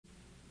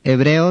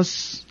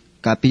Hebreos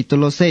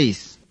capítulo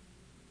 6.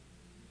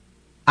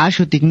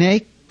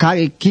 Ashutiknek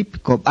kag ekip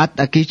kop at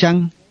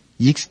akichan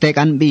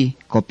yixtekan bi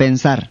ko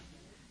pensar.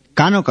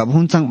 Kano kap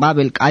hunsang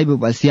babel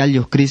kaibu balsial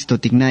yo Cristo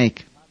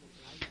tiknaik.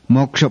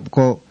 Mokshop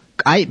ko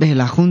kaibe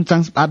la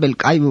hunsang babel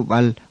kaibu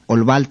bal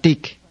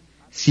olbaltik.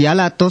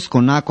 Siala tos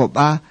konako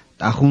ba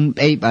tahun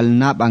bal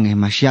nabang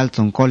emasial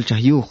sonkol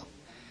chahyuh.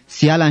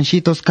 Sialan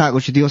shitos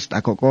kagoch Dios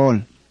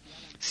takokol.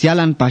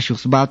 Sialan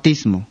pashus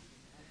bautismo.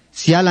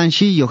 Sialan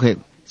shi yohe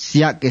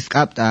siak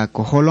eskapta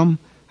koholom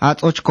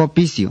at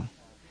ochkopisio.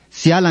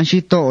 Sialan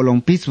shito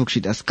olong pisbuk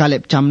shit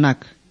askalep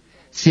chamnak.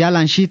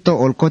 Sialan shito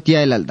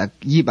olkotia el aldak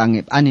yibang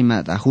ep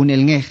anima da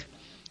hunel ngeh.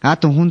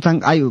 Atong huntang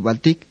ayu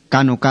baltik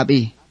kano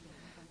kabi.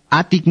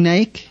 Atik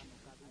naik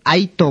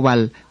ay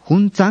tobal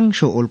huntang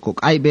sho olkok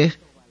aybeh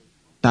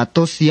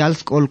tato sials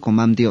olko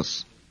mam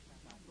Dios.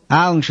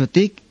 Aong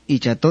shotik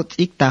ichatot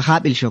ikta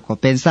habil shoko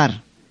pensar.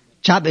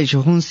 Chabel sho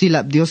hun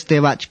silap Dios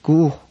te bach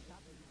kuuh.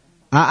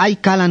 Ay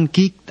kalan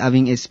kik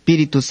abing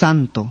Espíritu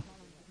Santo.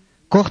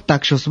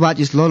 Kohtak shos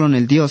bachis lolon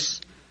el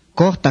Dios.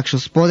 Kohtak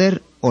shos poder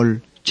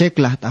ol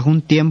cheklah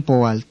tahun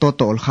tiempo al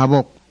toto ol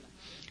jabok.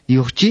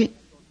 Yuchi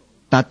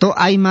tato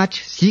ay mach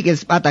sig el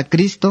spata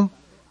Cristo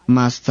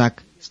mas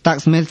sak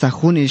staks melza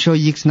hun el sho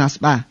yix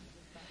nasba.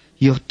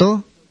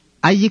 Yuhto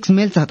ay yix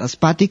melza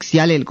taspatik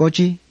siale el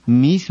cochi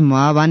mismo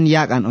aban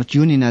yagan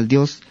ochunin al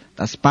Dios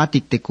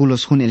taspatik te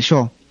kulos hun el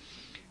sho.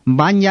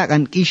 Ban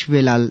yagan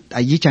kishbel al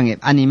ayichan eb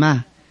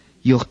anima.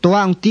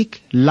 Yuhtoa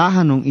untik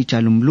lahanong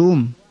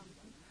ichalumlum.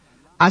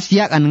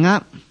 Asyak an nga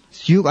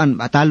siyug an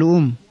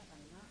batalum.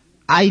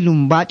 Ay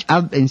lumbach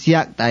ab en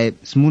siyak taeb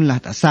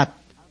smunlah tasat.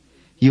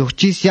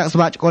 Yuhchi siyak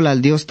sbach kol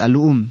al Dios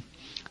talum.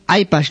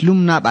 Ay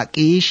paslum na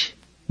bakish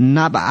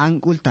na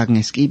baangkul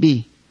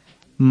tagneskibi.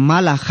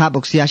 Mala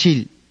habok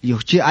siyashil.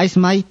 Yuhchi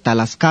aismay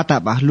talaskata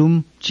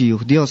bahlum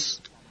chiyuh Dios.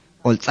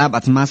 Olzab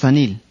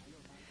atzmasanil.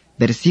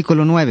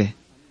 Versículo 9.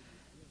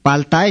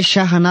 Paltae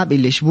shahanab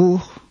ilishbuh.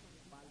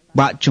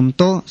 Ba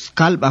chumto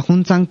skal ba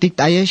hunsang tik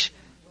tayesh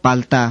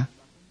palta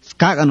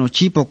skagano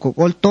chipo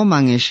kokol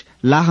tomangesh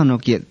lahano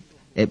kiet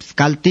eb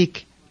skal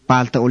tik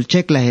palta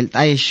ulchek la helt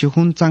ayesh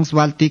hunsang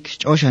svaltik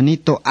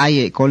oshanito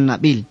aye kol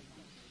nabil.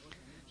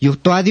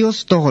 Yuhto a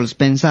Dios tohols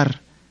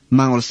pensar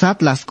mangolsat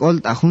las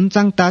kol ta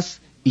hunsang tas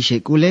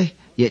ishekule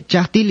ye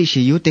chahtil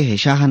ishiyute he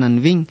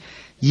shahanan ving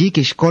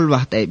yikish kol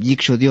bahta eb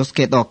yiksho Dios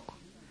kedok.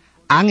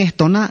 Ang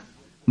ehtona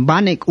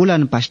banek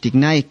ulan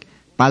pastignaik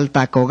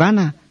palta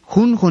kogana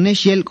Hun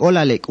huneshiel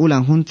olalek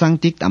ulan hunsang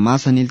tik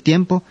tamasan el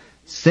tiempo,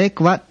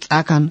 sekwa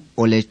tsakan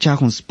o lecha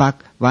hunspak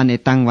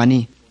vanetang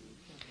vani.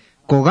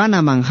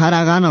 Kogana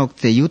manjara gana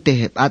okte yute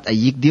hepat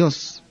ayik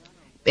Dios.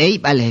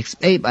 Peip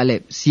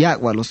alep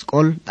siak walos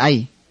kol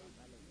ay.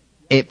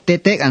 Ep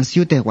tetek an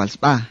siute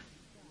walspa.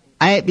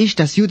 Aep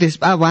ishta siute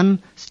spa van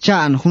scha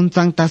an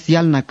hunsang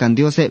tasial nakan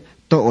Dios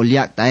to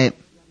oliak taep.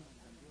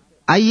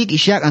 Ayik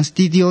isyak an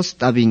sti Dios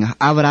tabing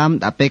Abraham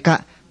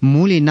tapeka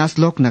muli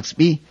naslok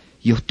nakspi.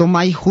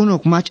 Yuhtomay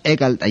hunok mach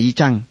egal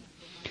tayichang.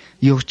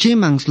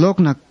 Yuhchimang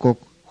slok nak kok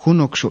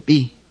hunok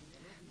shopi.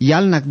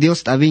 Yal nak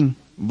Dios tabing,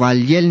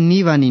 valyel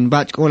nivan in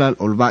bach kolal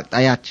olbak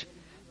tayach.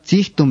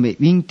 Tzihtume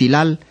ving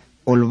tilal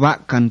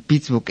olbak kan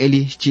pitzbok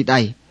eli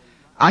chitay.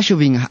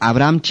 Ashubing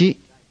Abraham chi,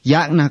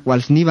 yak nak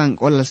wals nivan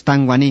kolal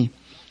stang wani.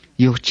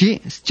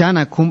 Yuhchi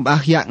schana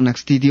kumbah yak nak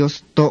sti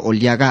Dios to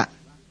olyaga.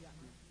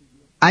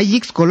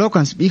 Ayix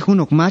kolokan spi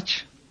hunok mach.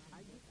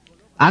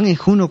 Ange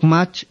hunok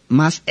mach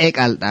mas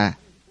egal ta.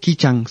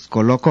 Kichang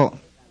skoloko.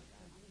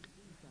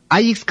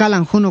 Ayik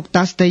skalan hunok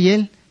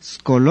tasteyel,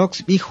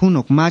 skoloks bi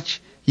hunok mach,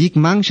 yik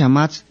mang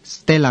shamats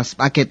stelas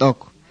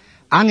paketok.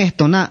 Ang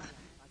ehtona,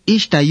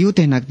 ishta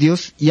yute nak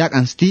Dios yak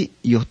ansti,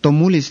 yuhto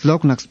mulis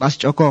lok nak spas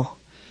choko.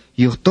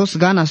 Yuhtos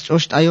ganas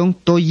chost ayong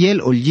to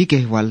yel ol yike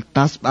wal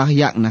tas bah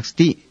yak nak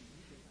sti.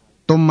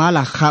 To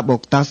mala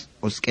habok tas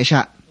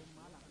oskesha.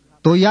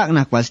 To yak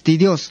nak wasti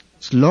Dios,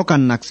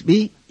 slokan nak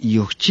sbi,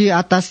 yuhchi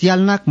atas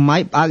yal nak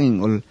may paging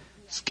ol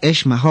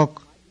skesh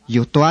mahok.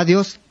 Yuhto a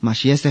Dios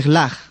mashiesech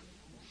lach.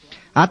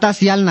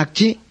 Atas yal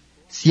nakchi,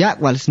 siak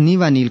wals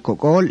nivan il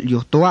kokol,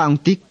 yuhto a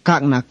untik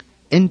kaknak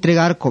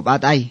entregar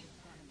kobat ay.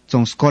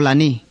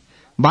 Tsonskolani.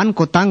 Ban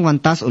kotang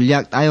vantas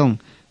ulyak tayong,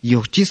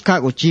 yuhchis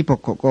kak uchipo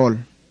kokol.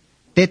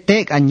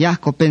 Tetek anyah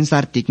ko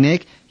pensar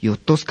tiknek,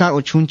 yuhtos kak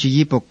uchunchi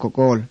yipok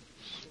kokol.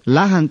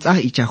 Lahan tsah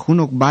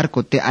ichahunok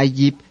barko te ay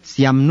yip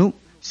siamnu,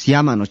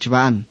 siaman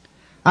ochbaan.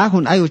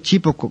 Ahun ay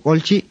uchipo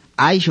kokolchi,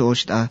 ay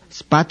shooshta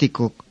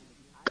spatikok.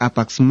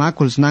 Apax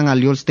maculs nang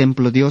aliols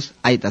templo Dios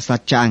ay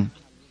tasachang.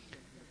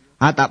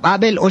 At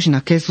apabel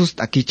oshna Jesus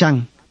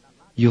takichang.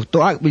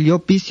 Yuhtoak bilyo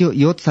pisio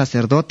yot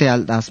sacerdote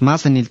al das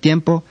mas en el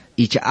tiempo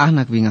y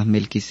chaahnak vingas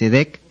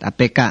Melquisedec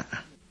tapeka.